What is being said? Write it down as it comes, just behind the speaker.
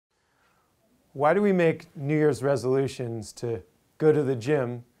Why do we make New Year's resolutions to go to the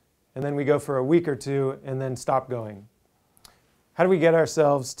gym and then we go for a week or two and then stop going? How do we get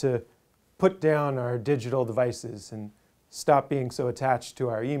ourselves to put down our digital devices and stop being so attached to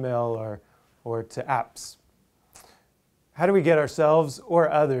our email or to apps? How do we get ourselves or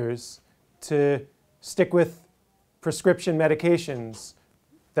others to stick with prescription medications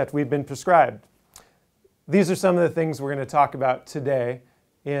that we've been prescribed? These are some of the things we're going to talk about today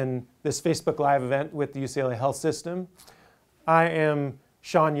in this Facebook Live event with the UCLA Health System. I am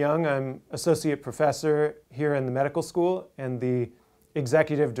Sean Young. I'm Associate Professor here in the medical school and the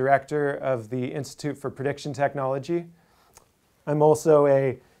Executive Director of the Institute for Prediction Technology. I'm also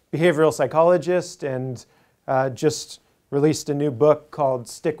a behavioral psychologist and just released a new book called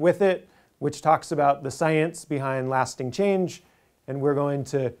Stick With It, which talks about the science behind lasting change, and we're going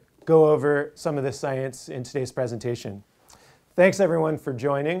to go over some of this science in today's presentation. Thanks everyone for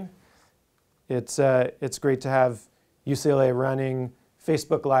joining. It's great to have UCLA running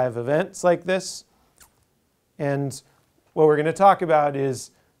Facebook Live events like this. And what we're going to talk about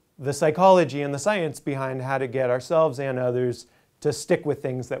is the psychology and the science behind how to get ourselves and others to stick with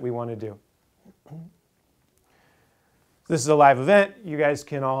things that we want to do. This is a live event. You guys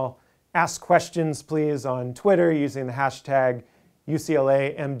can all ask questions, please, on Twitter using the hashtag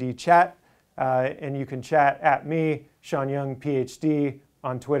UCLAMDChat. And you can chat at me, Sean Young, PhD,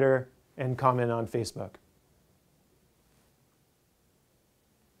 on Twitter, and comment on Facebook.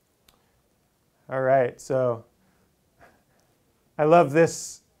 All right, so I love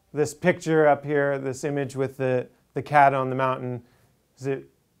this picture up here, this image with the cat on the mountain.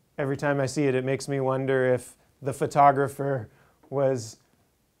 Every time I see it, it makes me wonder if the photographer was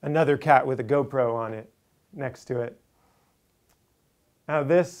another cat with a GoPro on it next to it. Now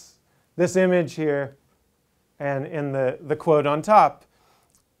this image here and in the quote on top,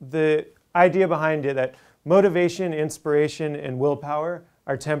 the idea behind it that motivation, inspiration, and willpower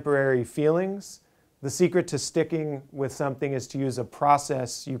are temporary feelings. The secret to sticking with something is to use a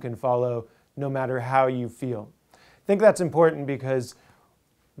process you can follow no matter how you feel. I think that's important because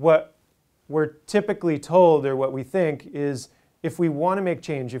what we're typically told, or what we think, is if we want to make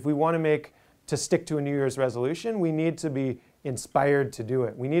change, if we want to stick to a New Year's resolution, we need to be inspired to do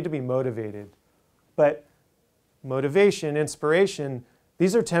it. We need to be motivated. But motivation, inspiration,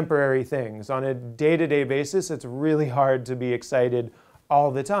 these are temporary things. On a day-to-day basis, it's really hard to be excited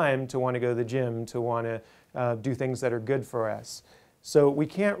all the time to want to go to the gym, to want to do things that are good for us. So we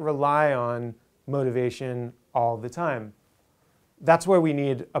can't rely on motivation all the time. That's where we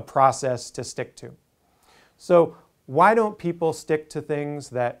need a process to stick to. So why don't people stick to things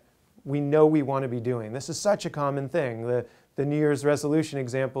that we know we want to be doing? This is such a common thing. The New Year's resolution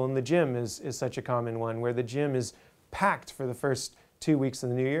example in the gym is such a common one, where the gym is packed for the first 2 weeks of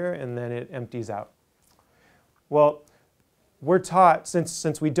the new year and then it empties out. Well, we're taught,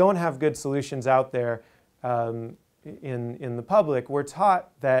 since we don't have good solutions out there in the public, we're taught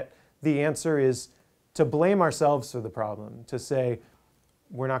that the answer is to blame ourselves for the problem, to say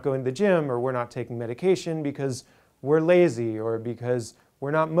we're not going to the gym or we're not taking medication because we're lazy or because we're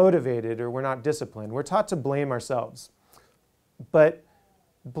not motivated or we're not disciplined. We're taught to blame ourselves. But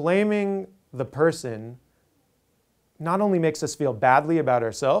blaming the person not only makes us feel badly about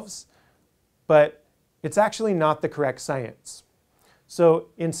ourselves, but it's actually not the correct science. So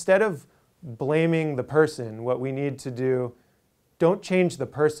instead of blaming the person, what we need to do, don't change the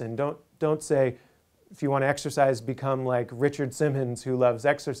person. Don't say, if you want to exercise, become like Richard Simmons who loves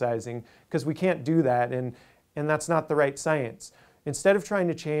exercising, because we can't do that, and that's not the right science. Instead of trying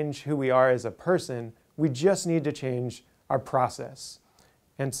to change who we are as a person, we just need to change our process.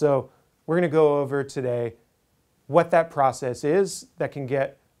 And so we're going to go over today what that process is that can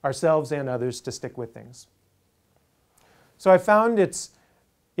get ourselves and others to stick with things. So I found it's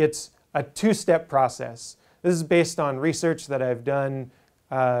a two-step process. This is based on research that I've done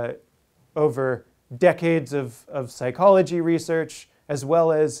over decades of psychology research, as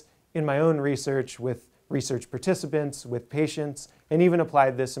well as in my own research with research participants, with patients, and even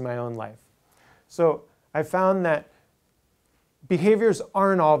applied this in my own life. So I found that behaviors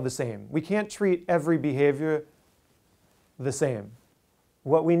aren't all the same. We can't treat every behavior the same.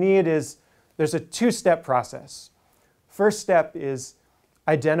 What we need is, there's a two-step process. First step is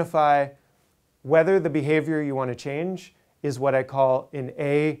identify whether the behavior you want to change is what I call an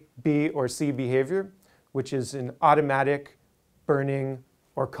A, B, or C behavior, which is an automatic, burning,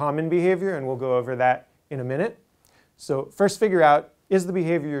 or common behavior, and we'll go over that in a minute. So first figure out, is the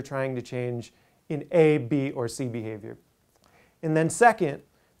behavior you're trying to change an A, B, or C behavior? And then second,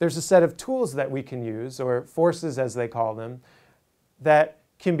 there's a set of tools that we can use, or forces as they call them, that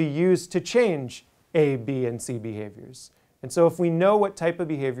can be used to change A, B, and C behaviors. And so if we know what type of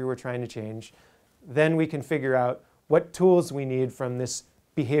behavior we're trying to change, then we can figure out what tools we need from this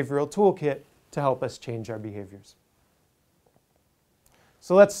behavioral toolkit to help us change our behaviors.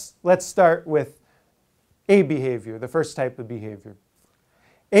 So let's start with A behavior, the first type of behavior.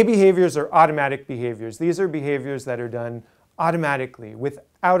 A behaviors are automatic behaviors. These are behaviors that are done automatically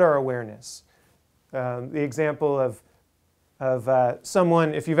without our awareness. The example of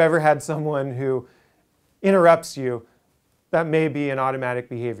someone, if you've ever had someone who interrupts you, that may be an automatic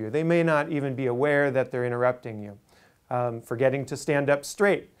behavior. They may not even be aware that they're interrupting you. Forgetting to stand up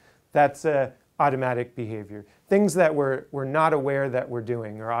straight, that's an automatic behavior. Things that we're not aware that we're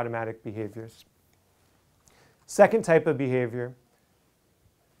doing are automatic behaviors. Second type of behavior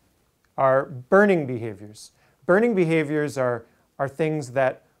are burning behaviors. Burning behaviors are things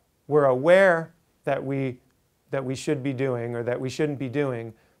that we're aware that we should be doing or that we shouldn't be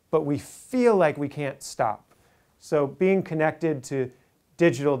doing, but we feel like we can't stop. So being connected to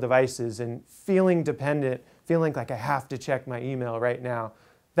digital devices and feeling dependent, feeling like I have to check my email right now,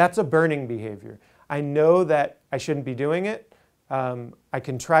 that's a burning behavior. I know that I shouldn't be doing it. I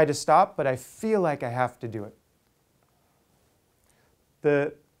can try to stop, but I feel like I have to do it.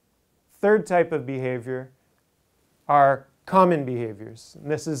 The third type of behavior are common behaviors. And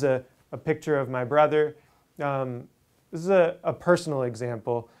this is a picture of my brother. This is a personal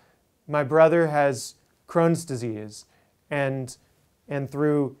example. My brother has Crohn's disease, and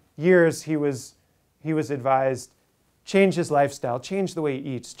through years he was advised, change his lifestyle, change the way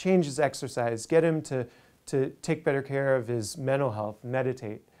he eats, change his exercise, get him to take better care of his mental health,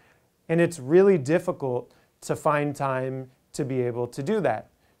 meditate. And it's really difficult to find time to be able to do that.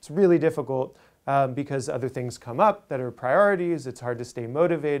 It's really difficult because other things come up that are priorities. It's hard to stay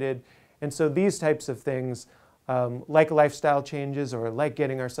motivated. And so these types of things, like lifestyle changes or like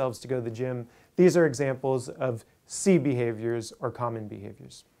getting ourselves to go to the gym, these are examples of C behaviors or common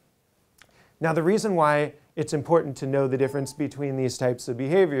behaviors. Now, the reason why it's important to know the difference between these types of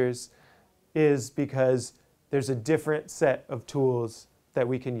behaviors is because there's a different set of tools that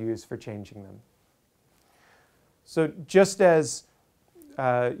we can use for changing them. So just as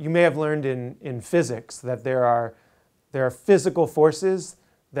you may have learned in physics that there are physical forces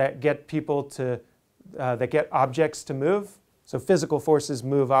that get people to, that get objects to move. So physical forces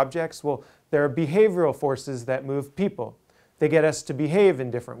move objects. Well, there are behavioral forces that move people. They get us to behave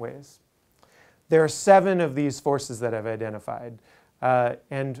in different ways. There are 7 of these forces that I've identified.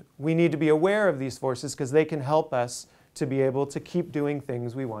 And we need to be aware of these forces because they can help us to be able to keep doing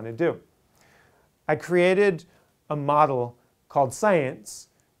things we want to do. I created a model called science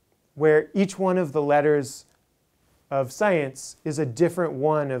where each one of the letters of science is a different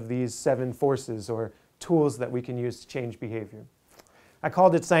one of these 7 forces or tools that we can use to change behavior. I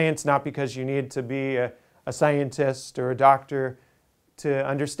called it science not because you need to be a scientist or a doctor to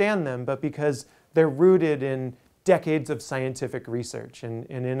understand them, but because they're rooted in decades of scientific research and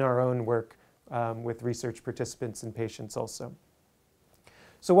in our own work with research participants and patients also.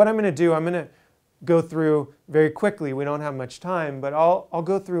 So what I'm going to do, I'm going to go through very quickly. We don't have much time, but I'll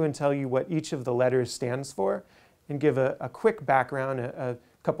go through and tell you what each of the letters stands for and give a quick background, a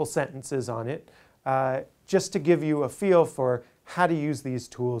couple sentences on it, just to give you a feel for how to use these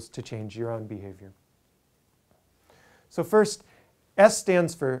tools to change your own behavior. So first, S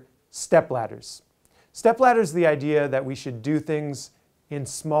stands for stepladders. Stepladders is the idea that we should do things in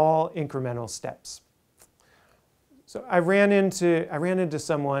small incremental steps. So I ran into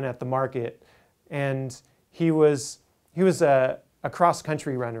someone at the market, and he was a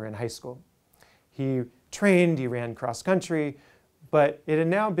cross-country runner in high school. He trained, he ran cross-country, but it had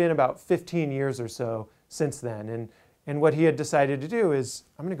now been about 15 years or so since then. And what he had decided to do is,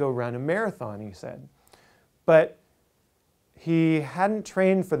 I'm going to go run a marathon, he said. But he hadn't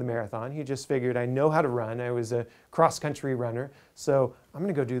trained for the marathon. He just figured, I know how to run. I was a cross-country runner, so I'm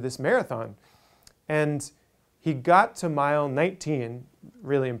going to go do this marathon. And he got to mile 19,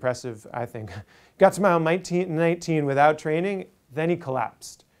 really impressive, I think. Got to mile 19 without training, then he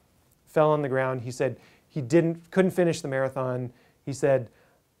collapsed. Fell on the ground. He said he couldn't finish the marathon. He said,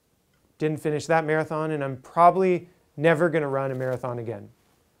 didn't finish that marathon, and I'm probably never going to run a marathon again.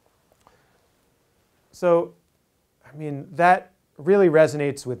 So, I mean, that really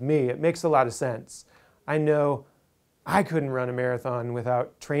resonates with me. It makes a lot of sense. I know I couldn't run a marathon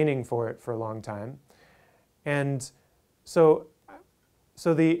without training for it for a long time. And so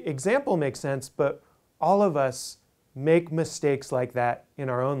the example makes sense, but all of us make mistakes like that in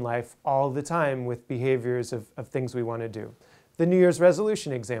our own life all the time with behaviors of things we want to do. The New Year's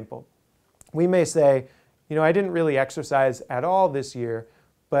resolution example. We may say, you know, I didn't really exercise at all this year,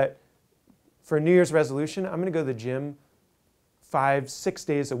 but for a New Year's resolution, I'm going to go to the gym 5-6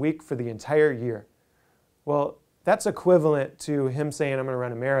 days a week for the entire year. Well, that's equivalent to him saying I'm going to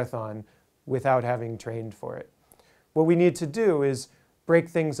run a marathon without having trained for it. What we need to do is break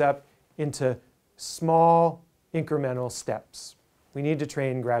things up into small incremental steps. We need to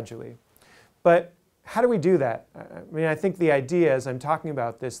train gradually. But how do we do that? I mean, I think the idea, as I'm talking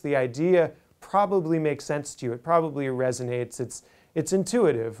about this, the idea probably makes sense to you. It probably resonates. It's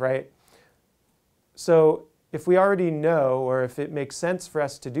intuitive, right? So if we already know, or if it makes sense for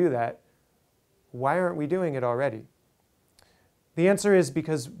us to do that, why aren't we doing it already? The answer is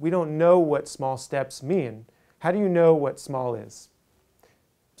because we don't know what small steps mean. How do you know what small is?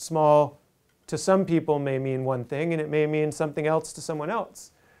 Small to some people may mean one thing, and it may mean something else to someone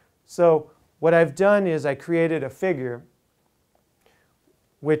else. So what I've done is I created a figure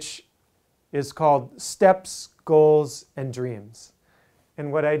which is called steps, goals, and dreams.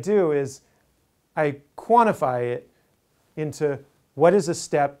 And what I do is I quantify it into what is a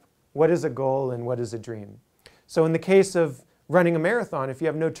step, what is a goal, and what is a dream. So in the case of running a marathon, if you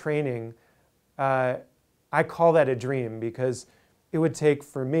have no training, I call that a dream because it would take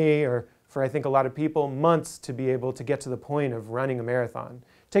for me, or for I think a lot of people, months to be able to get to the point of running a marathon.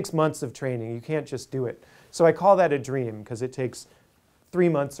 It takes months of training. You can't just do it. So I call that a dream because it takes 3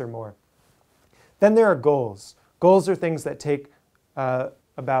 months or more. Then there are goals. Goals are things that take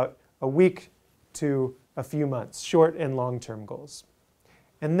about a week to a few months, short and long-term goals.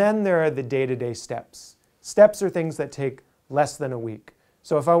 And then there are the day-to-day steps. Steps are things that take less than a week.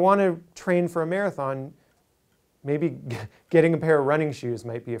 So if I want to train for a marathon, maybe getting a pair of running shoes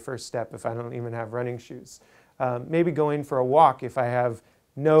might be a first step if I don't even have running shoes. Maybe going for a walk if I have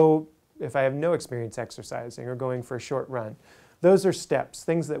no experience exercising, or going for a short run. Those are steps,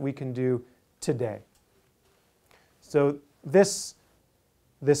 things that we can do today. So this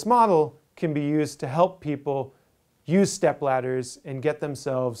model can be used to help people use step ladders and get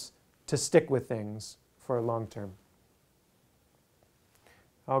themselves to stick with things for a long term.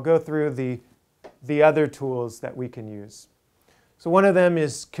 I'll go through the other tools that we can use. So one of them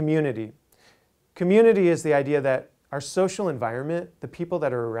is community. Community is the idea that our social environment, the people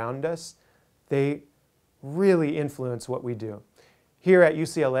that are around us, they really influence what we do. Here at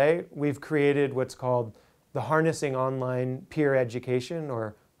UCLA, we've created what's called the Harnessing Online Peer Education,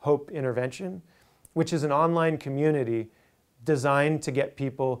 or HOPE intervention, which is an online community designed to get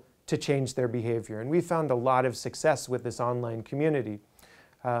people to change their behavior. And we found a lot of success with this online community.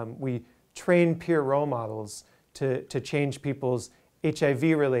 We train peer role models to change people's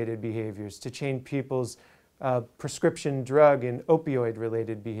HIV-related behaviors, to change people's prescription drug and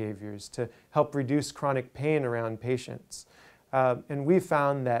opioid-related behaviors, to help reduce chronic pain around patients. And we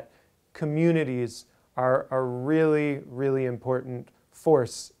found that communities are a really, really important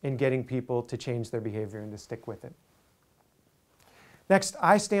force in getting people to change their behavior and to stick with it. Next,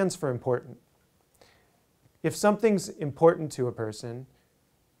 I stands for important. If something's important to a person,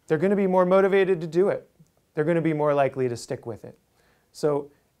 they're going to be more motivated to do it. They're going to be more likely to stick with it.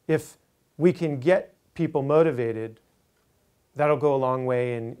 So if we can get people motivated, that'll go a long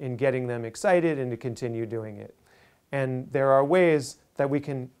way in getting them excited and to continue doing it. And there are ways that we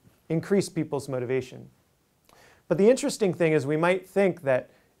can increase people's motivation. But the interesting thing is we might think that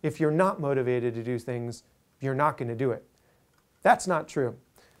if you're not motivated to do things, you're not going to do it. That's not true.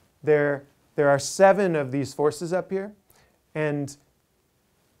 There are 7 of these forces up here, and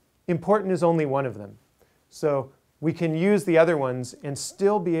important is only one of them. So we can use the other ones and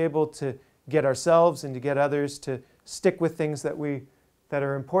still be able to get ourselves and to get others to stick with things that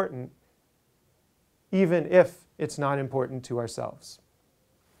are important, even if it's not important to ourselves.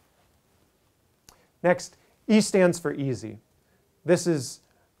 Next, E stands for easy. This is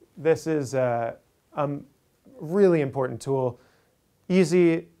a really important tool.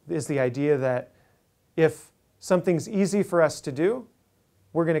 Easy is the idea that if something's easy for us to do,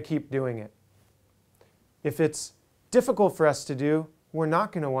 we're going to keep doing it. If it's difficult for us to do, we're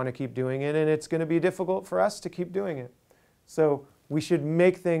not going to want to keep doing it, and it's going to be difficult for us to keep doing it. So we should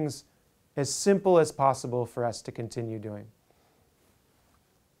make things as simple as possible for us to continue doing.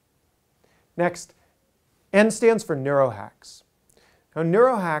 Next, N stands for neurohacks. Now,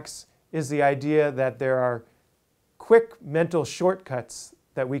 neurohacks is the idea that there are quick mental shortcuts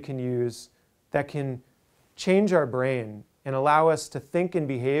that we can use that can change our brain and allow us to think and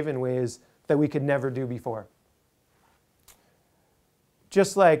behave in ways that we could never do before.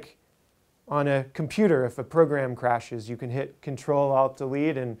 Just like on a computer, if a program crashes, you can hit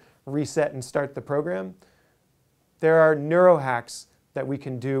Control-Alt-Delete and reset and start the program. There are neurohacks that we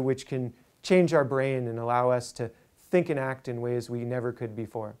can do which can change our brain and allow us to think and act in ways we never could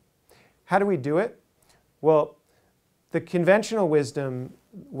before. How do we do it? Well, the conventional wisdom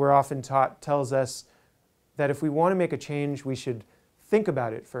we're often taught tells us that if we want to make a change, we should think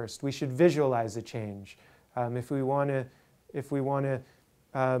about it first. We should visualize a change. If we want to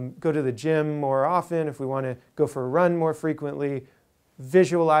go to the gym more often, if we want to go for a run more frequently,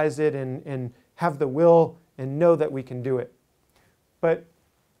 visualize it and have the will and know that we can do it. But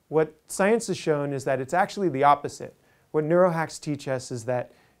what science has shown is that it's actually the opposite. What neurohacks teach us is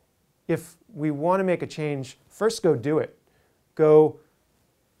that if we want to make a change, first go do it. Go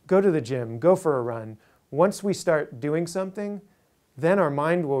to the gym, go for a run. Once we start doing something, then our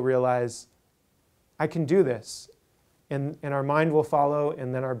mind will realize, I can do this. And our mind will follow,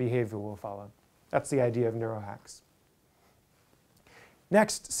 and then our behavior will follow. That's the idea of neurohacks.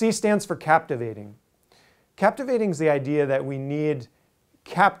 Next, C stands for captivating. Captivating is the idea that we need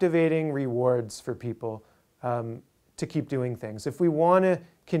captivating rewards for people to keep doing things. If we want to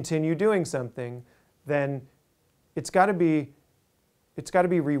continue doing something, then it's got to be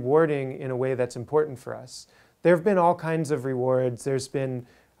rewarding in a way that's important for us. There have been all kinds of rewards. There's been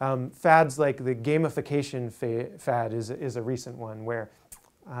fads like the gamification fad is a recent one where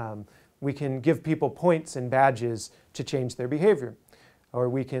we can give people points and badges to change their behavior. Or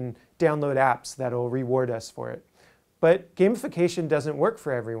we can download apps that'll reward us for it. But gamification doesn't work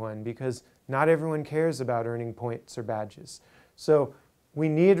for everyone because not everyone cares about earning points or badges. So we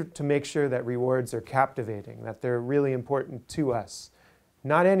need to make sure that rewards are captivating, that they're really important to us.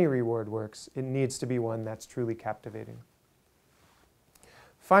 Not any reward works. It needs to be one that's truly captivating.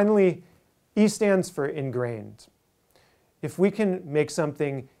 Finally, E stands for ingrained. If we can make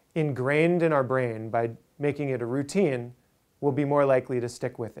something ingrained in our brain by making it a routine, we'll be more likely to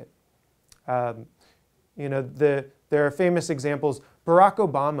stick with it. There are famous examples. Barack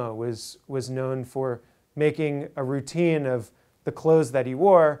Obama was known for making a routine of the clothes that he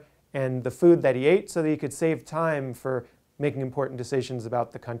wore and the food that he ate so that he could save time for making important decisions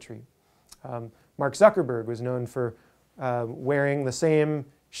about the country. Mark Zuckerberg was known for wearing the same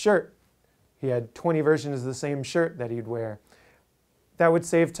shirt. He had 20 versions of the same shirt that he'd wear. That would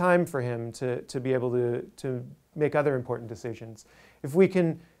save time for him to be able to make other important decisions. If we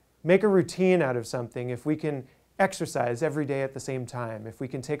can make a routine out of something, if we can exercise every day at the same time, if we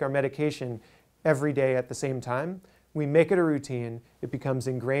can take our medication every day at the same time, we make it a routine, it becomes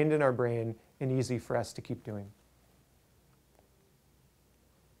ingrained in our brain and easy for us to keep doing.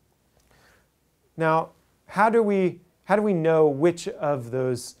 Now, how do we know which of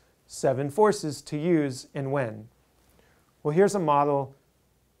those 7 forces to use and when? Well, here's a model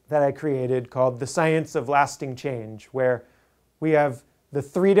that I created called the science of lasting change, where we have the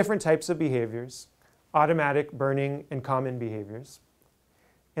 3 different types of behaviors: automatic, burning, and common behaviors.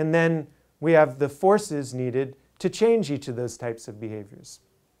 And then we have the forces needed to change each of those types of behaviors.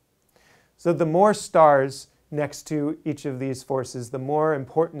 So the more stars next to each of these forces, the more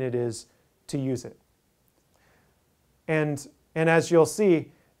important it is to use it. And as you'll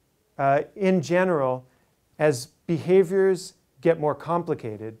see, in general, as behaviors get more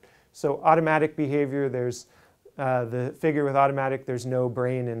complicated, so automatic behavior, there's the figure with automatic, there's no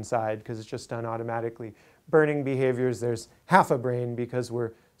brain inside because it's just done automatically. Burning behaviors, there's half a brain because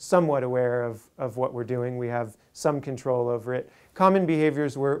we're somewhat aware of what we're doing. We have some control over it. Common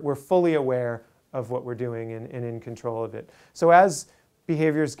behaviors, we're fully aware of what we're doing and in control of it. So as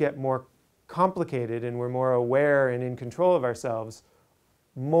behaviors get more complicated and we're more aware and in control of ourselves,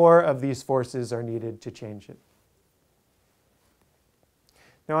 more of these forces are needed to change it.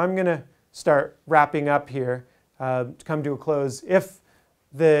 Now I'm going to start wrapping up here to come to a close. If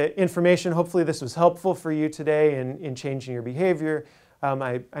the information, hopefully this was helpful for you today in changing your behavior.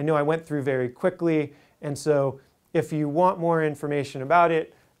 I know I went through very quickly, and so if you want more information about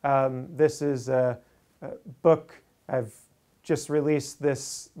it, this is a book. I've just released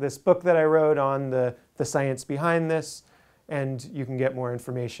this book that I wrote on the science behind this, and you can get more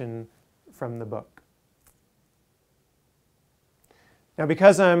information from the book. Now,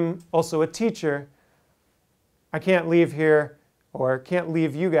 because I'm also a teacher, I can't leave here or can't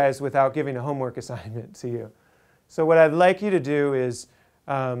leave you guys without giving a homework assignment to you. So what I'd like you to do is,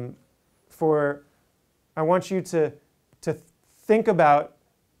 I want you to think about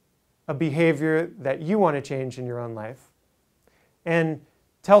a behavior that you want to change in your own life, and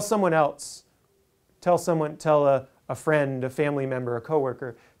tell someone else, tell a friend, a family member, a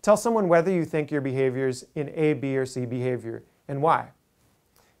coworker, tell someone whether you think your behavior is in A, B, or C behavior, and why.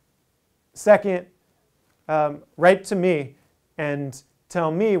 Second, write to me and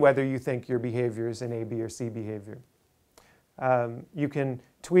tell me whether you think your behavior is in A, B, or C behavior. You can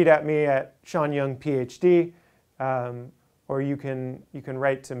tweet at me at Sean Young, PhD. or you can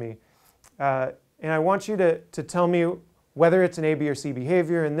write to me. And I want you to tell me whether it's an A, B, or C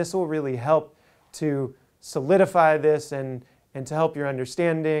behavior, and this will really help to solidify this and to help your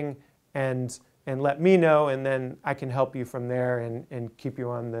understanding and let me know, and then I can help you from there and keep you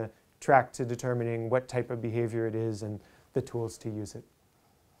on the track to determining what type of behavior it is and the tools to use it.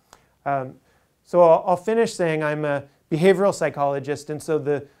 So I'll finish saying I'm a behavioral psychologist, and so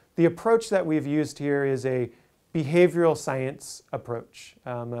the approach that we've used here is a behavioral science approach,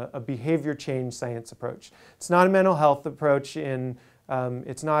 a behavior change science approach. It's not a mental health approach,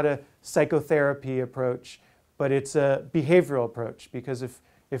 it's not a psychotherapy approach, but it's a behavioral approach, because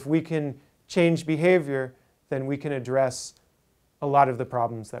if we can change behavior, then we can address a lot of the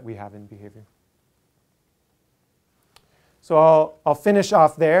problems that we have in behavior. So I'll finish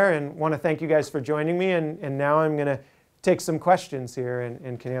off there and want to thank you guys for joining me, and now I'm going to take some questions here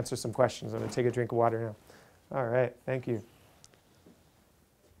and can answer some questions. I'm going to take a drink of water now. All right, thank you.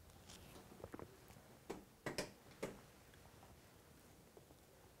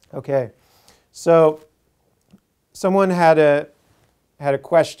 Okay, so someone had a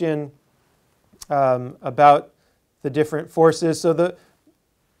question about the different forces. So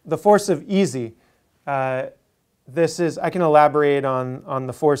the force of easy, I can elaborate on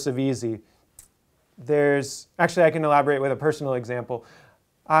the force of easy. Actually I can elaborate with a personal example.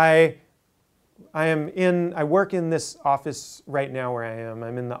 I work in this office right now where I am.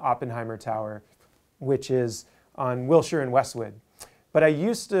 I'm in the Oppenheimer Tower, which is on Wilshire and Westwood. But I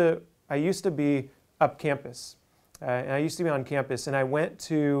used to be up campus. And I used to be on campus, and I went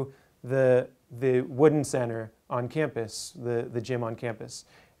to the Wooden Center on campus, the gym on campus.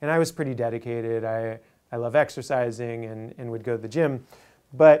 And I was pretty dedicated. I love exercising and would go to the gym.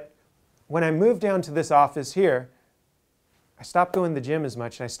 But when I moved down to this office here, I stopped going to the gym as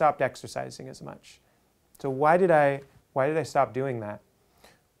much, and I stopped exercising as much. So why did I stop doing that?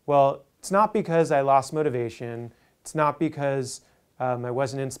 Well, it's not because I lost motivation. It's not because I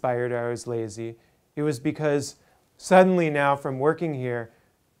wasn't inspired or I was lazy. It was because suddenly now, from working here,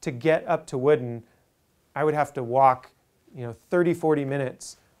 to get up to Wooden, I would have to walk 30, 40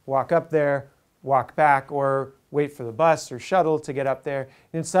 minutes, walk up there, walk back, or wait for the bus or shuttle to get up there.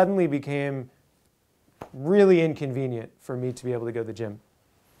 And it suddenly became really inconvenient for me to be able to go to the gym.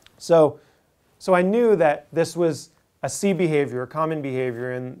 So I knew that this was a C behavior, a common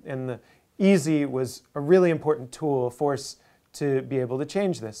behavior, and the easy was a really important tool, a force to be able to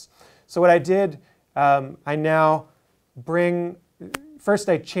change this. So what I did, I now first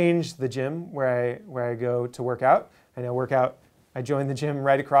I changed the gym where I go to work out. I now work out, I joined the gym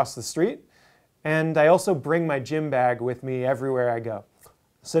right across the street. And I also bring my gym bag with me everywhere I go.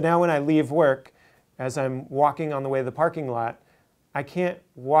 So now when I leave work, as I'm walking on the way to the parking lot, I can't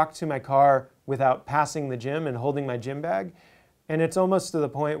walk to my car without passing the gym and holding my gym bag. And it's almost to the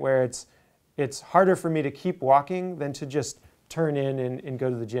point where it's harder for me to keep walking than to just turn in and go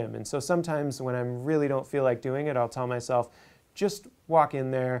to the gym. And so sometimes when I really don't feel like doing it, I'll tell myself, just walk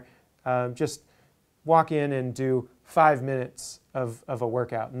in there, just walk in and do 5 minutes of a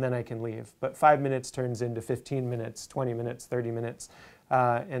workout, and then I can leave. But 5 minutes turns into 15 minutes, 20 minutes, 30 minutes.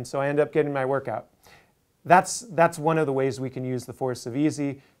 And so I end up getting my workout. That's one of the ways we can use the force of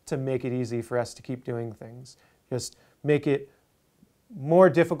easy to make it easy for us to keep doing things. Just make it more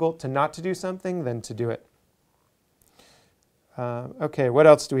difficult to not to do something than to do it. Okay, what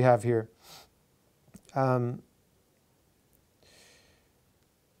else do we have here?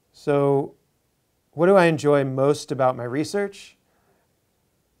 So what do I enjoy most about my research?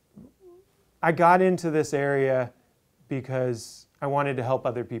 I got into this area because I wanted to help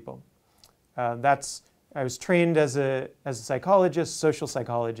other people. I was trained as a psychologist, social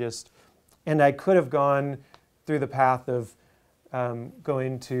psychologist, and I could have gone through the path of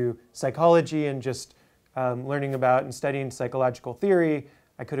going to psychology and just learning about and studying psychological theory.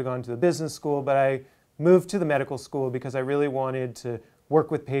 I could have gone to the business school, but I moved to the medical school because I really wanted to work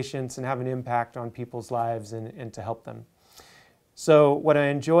with patients and have an impact on people's lives and to help them. So what I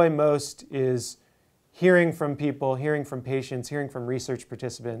enjoy most is hearing from people, hearing from patients, hearing from research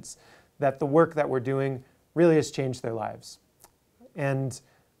participants that the work that we're doing really has changed their lives. And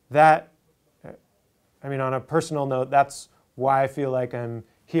that, on a personal note, that's why I feel like I'm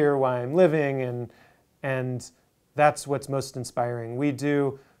here, why I'm living, and that's what's most inspiring.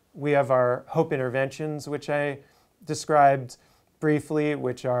 We have our Hope Interventions, which I described briefly,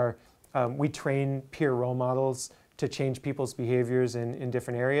 which are, we train peer role models to change people's behaviors in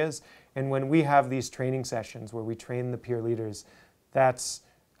different areas. And when we have these training sessions where we train the peer leaders, that's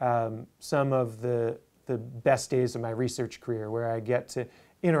some of the best days of my research career, where I get to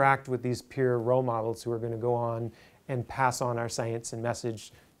interact with these peer role models who are going to go on and pass on our science and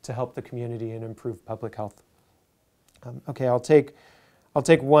message to help the community and improve public health. Okay, I'll take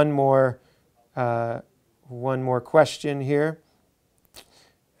one more question here,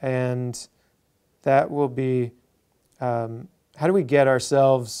 and that will be how do we get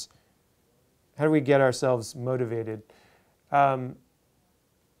ourselves motivated?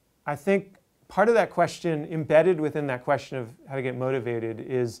 I think part of that question, embedded within that question of how to get motivated,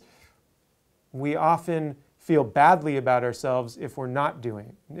 is we often feel badly about ourselves if we're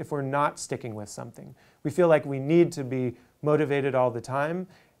not sticking with something. We feel like we need to be motivated all the time,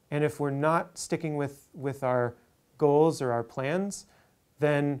 and if we're not sticking with our goals or our plans,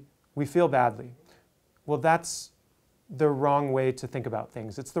 then we feel badly. Well, that's the wrong way to think about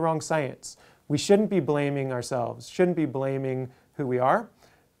things. It's the wrong science. We shouldn't be blaming ourselves, shouldn't be blaming who we are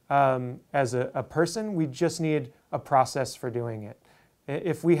as a person. We just need a process for doing it.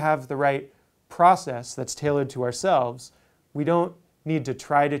 If we have the right process that's tailored to ourselves, we don't need to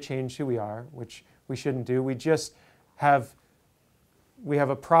try to change who we are, which we shouldn't do. We just have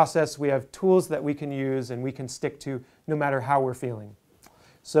a process, we have tools that we can use and we can stick to no matter how we're feeling.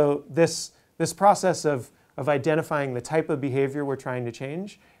 So this process of identifying the type of behavior we're trying to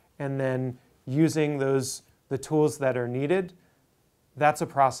change and then using the tools that are needed, that's a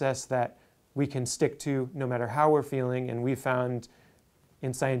process that we can stick to no matter how we're feeling, and we found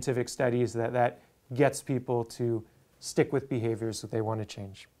in scientific studies that gets people to stick with behaviors that they want to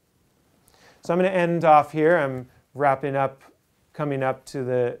change. So I'm going to end off here. I'm wrapping up, coming up to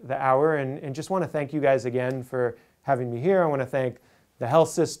the hour, and just want to thank you guys again for having me here. I want to thank the health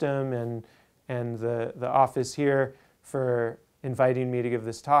system and the office here for inviting me to give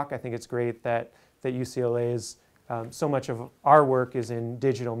this talk. I think it's great that UCLA's so much of our work is in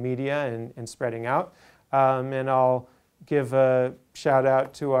digital media and spreading out. And I'll give a shout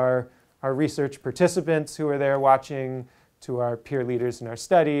out to our research participants who are there watching, to our peer leaders in our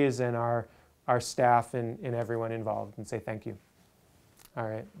studies, and our staff and everyone involved, and say thank you. All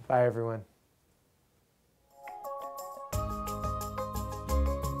right, bye everyone.